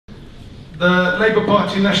the Labour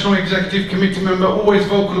Party National Executive Committee member, always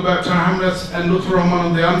vocal about Tower Hamlets, and Lutfur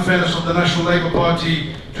on the unfairness of the National Labour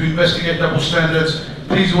Party to investigate double standards.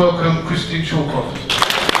 Please welcome Chrisitine Shawcroft.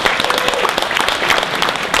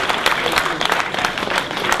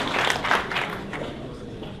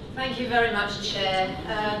 Thank you very much, Chair.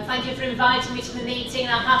 Thank you for inviting me to the meeting.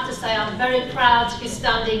 I have to say I'm very proud to be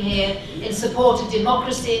standing here in support of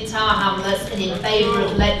democracy in Tower Hamlets and in favour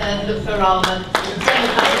of Lutfur Rahman.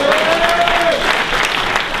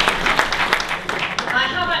 I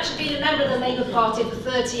have actually been a member of the Labour Party for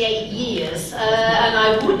 38 years, and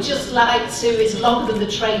I would just like to, it's longer than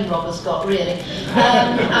the train robbers got really,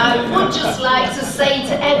 I would just like to say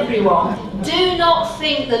to everyone, do not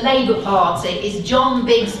think the Labour Party is John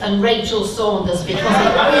Biggs and Rachel Saunders, because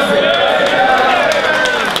it isn't.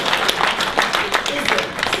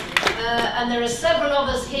 And there are several of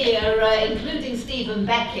us here, including Stephen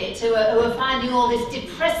Beckett, who are finding all this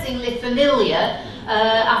depressingly familiar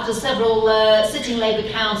after several sitting Labour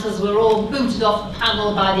councillors were all booted off the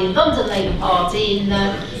panel by the London Labour Party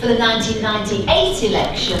for the 1998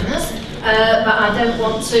 elections. But I don't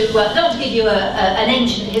want to give you an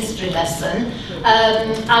ancient history lesson.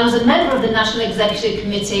 I was a member of the National Executive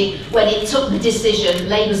Committee when it took the decision,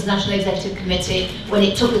 Labour's National Executive Committee, when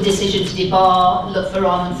it took the decision to debar Lutfur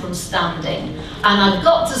Rahman from standing. And I've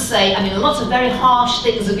got to say, I mean, a lot of very harsh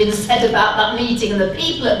things have been said about that meeting and the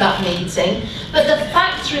people at that meeting, but the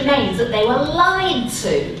fact remains that they were lied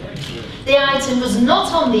to. The item was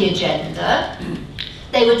not on the agenda.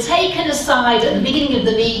 They were taken aside at the beginning of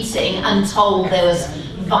the meeting and told there was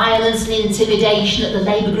violence and intimidation at the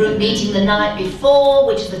Labour group meeting the night before,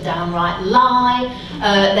 which is a downright lie.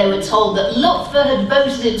 They were told that Lutfur had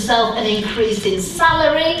voted himself an increase in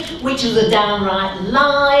salary, which was a downright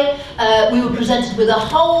lie. We were presented with a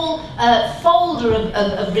whole folder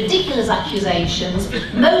of ridiculous accusations,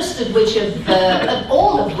 most of which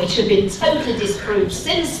all of which have been totally disproved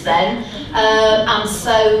since then. And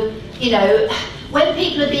so, you know, when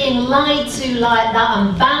people are being lied to like that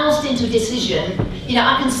and bounced into a decision, you know,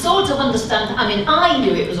 I can sort of understand. I mean, I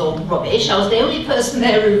knew it was all rubbish. I was the only person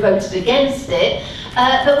there who voted against it.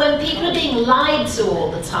 But when people are being lied to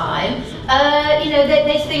all the time, you know,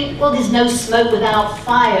 they think, well, there's no smoke without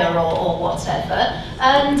fire or whatever,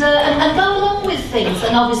 and go along with things.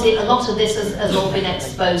 And obviously, a lot of this has all been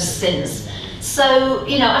exposed since. So,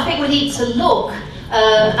 you know, I think we need to look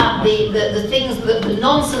at the things, the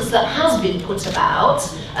nonsense that has been put about,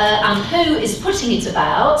 and who is putting it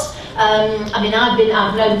about. I mean,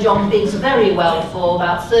 I've known John Biggs very well for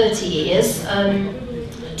about 30 years.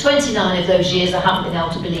 29 of those years I haven't been able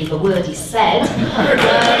to believe a word he said.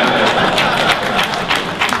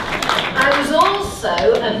 I was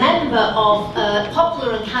also a member of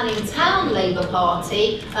Poplar and Canning Town Labour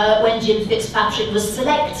Party when Jim Fitzpatrick was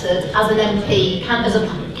selected as an MP, as a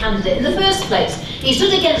candidate in the first place. He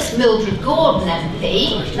stood against Mildred Gordon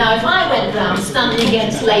MP. Now, if I went round standing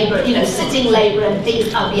against Labour, you know, sitting Labour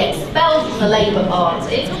MPs, I'd be expelled from the Labour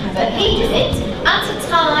Party. But he did it at a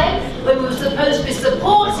time when we were supposed to be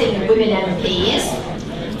supporting women MPs.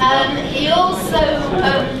 He also,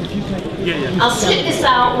 I'll slip this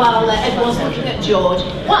out while everyone's looking at George.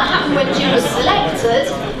 What happened when Jim was selected,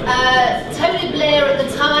 Tony Blair at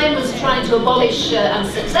the time was trying to abolish and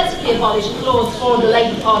successfully abolish Clause 4 of the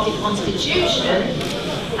Labour Party Constitution.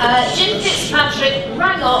 Jim Fitzpatrick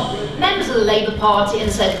rang up members of the Labour Party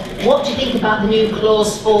and said, what do you think about the new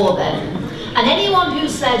Clause 4 then? And anyone who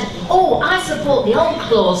said, oh, I support the old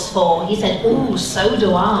Clause 4, he said, oh, so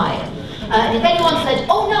do I. And if anyone said,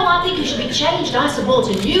 oh no, I think it should be changed, I support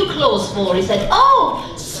a new Clause 4, he said,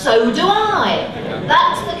 oh, so do I.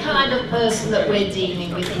 That's the kind of person that we're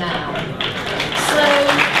dealing with now. So,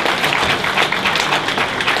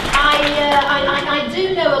 I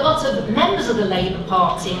do know a lot of members of the Labour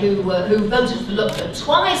Party who voted for Lutfur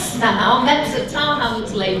twice now, members of Tower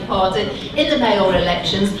Hamlets Labour Party in the mayoral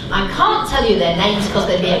elections. I can't tell you their names because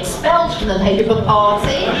they'd be expelled from the Labour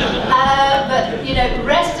Party, but you know,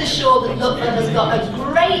 rest assured that Lutfur has got a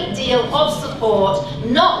great deal of support,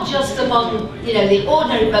 not just among, you know, the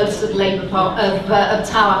ordinary voters of of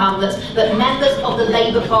Tower Hamlets, but members of the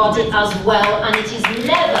Labour Party as well, and it is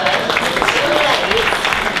never too late.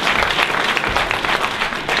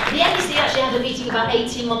 The NEC actually had a meeting about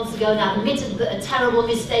 18 months ago and admitted that a terrible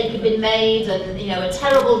mistake had been made and, you know, a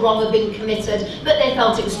terrible wrong had been committed, but they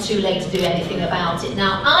felt it was too late to do anything about it.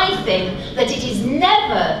 Now, I think that it is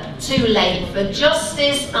never too late for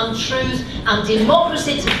justice and truth and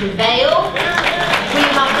democracy to prevail. We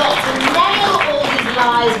have got to nail all these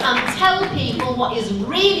lies and tell people what is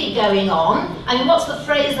really going on. I mean, what's the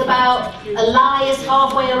phrase about a lie is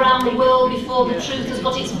halfway around the world before the truth has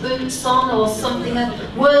got its boots on, or something,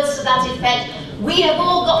 words to that effect? We have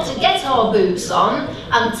all got to get our boots on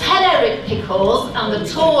and tell Eric Pickles and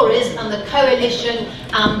the Tories and the Coalition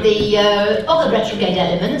and the other retrograde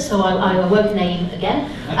elements, so I won't name again,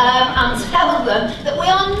 and tell them that we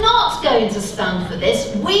are not going to stand for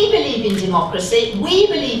this. We believe in democracy, we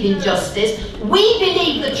believe in justice, we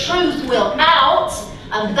believe the truth will out,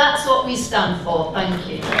 and that's what we stand for. Thank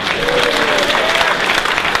you.